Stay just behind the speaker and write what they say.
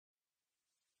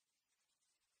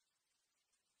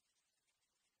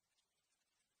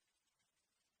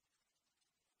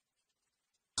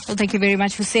Well, thank you very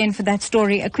much, Hussein, for that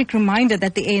story. A quick reminder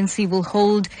that the ANC will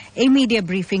hold a media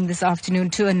briefing this afternoon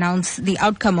to announce the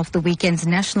outcome of the weekend's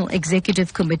National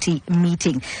Executive Committee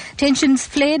meeting. Tensions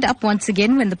flared up once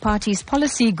again when the party's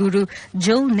policy guru,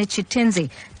 Jill Nechitenze,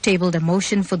 tabled a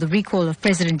motion for the recall of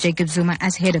President Jacob Zuma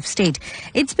as head of state.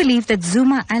 It's believed that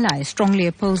Zuma allies strongly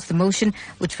opposed the motion,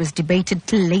 which was debated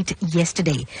till late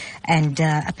yesterday. And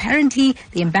apparently,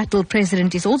 the embattled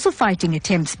president is also fighting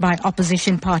attempts by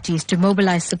opposition parties to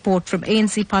mobilize support from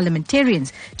ANC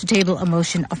parliamentarians to table a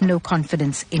motion of no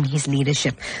confidence in his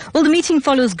leadership. Well, the meeting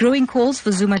follows growing calls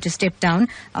for Zuma to step down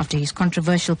after his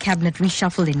controversial cabinet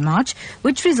reshuffle in March,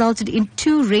 which resulted in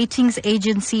 2 ratings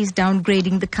agencies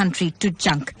downgrading the country to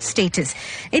junk status.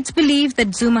 It's believed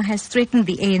that Zuma has threatened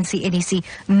the ANC-NEC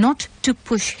not to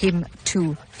push him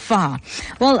too far.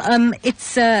 Well,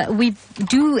 we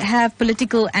do have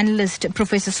political analyst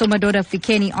Professor Somadoda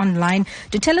Fikeni online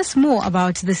to tell us more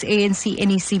about this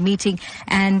ANC-NEC meeting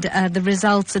and the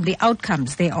results and the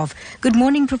outcomes thereof. Good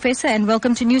morning, Professor, and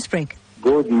welcome to Newsbreak.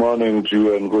 Good morning to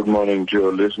you and good morning to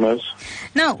your listeners.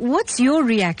 Now, what's your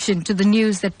reaction to the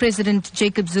news that President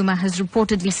Jacob Zuma has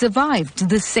reportedly survived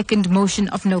this second motion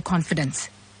of no confidence?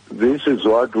 This is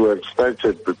what we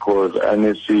expected because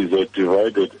NEC is a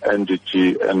divided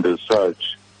entity, and as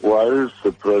such, whilst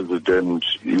the president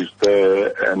is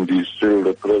there and is still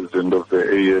the president of the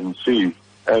ANC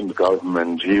and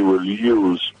government, he will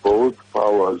use both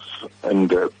powers and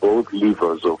both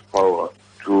levers of power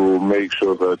to make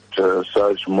sure that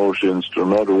such motions do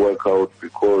not work out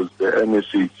because the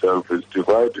NEC itself is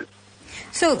divided.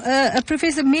 So,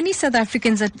 Professor, many South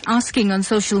Africans are asking on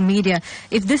social media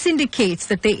if this indicates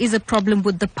that there is a problem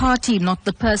with the party, not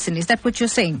the person. Is that what you're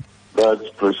saying? That's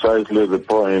precisely the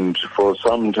point. For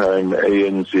some time,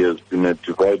 ANC has been a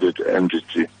divided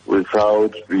entity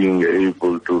without being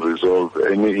able to resolve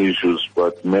any issues,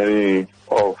 but many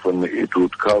often it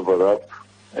would cover up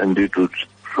and it would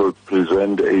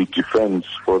present a defense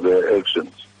for their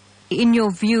actions. In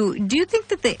your view, do you think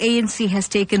that the ANC has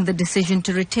taken the decision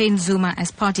to retain Zuma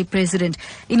as party president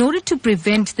in order to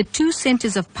prevent the 2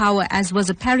 centers of power, as was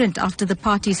apparent after the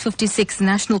party's 56th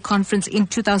national conference in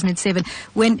 2007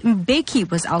 when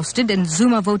Mbeki was ousted and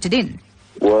Zuma voted in?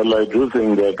 Well, I do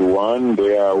think that, one,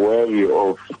 they are wary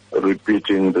of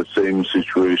repeating the same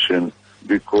situation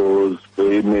because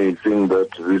they may think that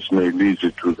this may lead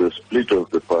to the split of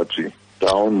the party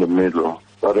down the middle,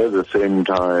 but at the same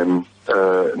time,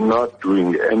 not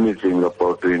doing anything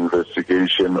about the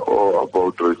investigation or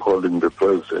about recalling the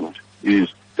president is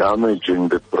damaging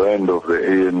the brand of the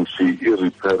ANC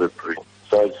irreparably,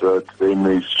 such that they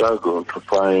may struggle to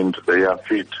find their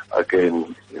feet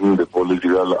again in the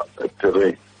political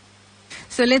terrain.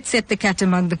 So let's set the cat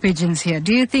among the pigeons here.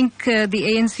 Do you think the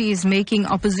ANC is making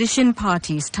opposition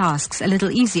parties' tasks a little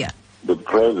easier? The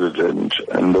president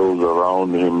and those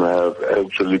around him have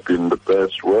actually been the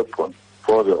best weapon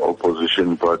for the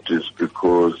opposition parties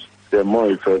because they're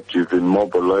more effective in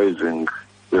mobilizing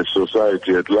the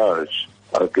society at large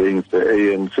against the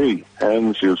ANC.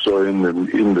 Hence, you saw in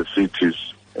the cities,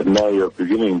 and now you're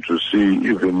beginning to see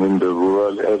even in the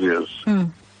rural areas,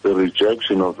 the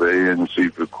rejection of the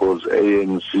ANC because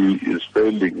ANC is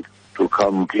failing to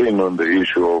come clean on the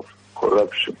issue of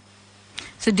corruption.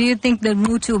 So do you think the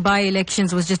Mutu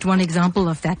by-elections was just one example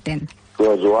of that then? It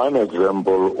was one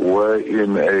example wherein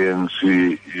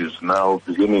ANC is now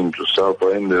beginning to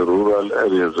suffer in the rural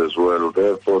areas as well.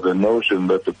 Therefore, the notion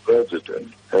that the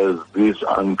president has this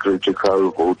uncritical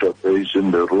voter base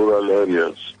in the rural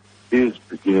areas is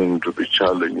beginning to be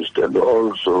challenged. And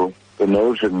also, the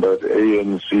notion that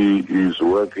ANC is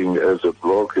working as a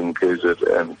bloc in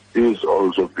KZN is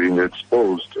also being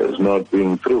exposed as not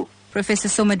being true. Professor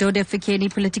Somadoda Fikeni,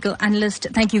 political analyst,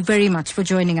 thank you very much for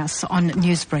joining us on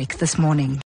Newsbreak this morning.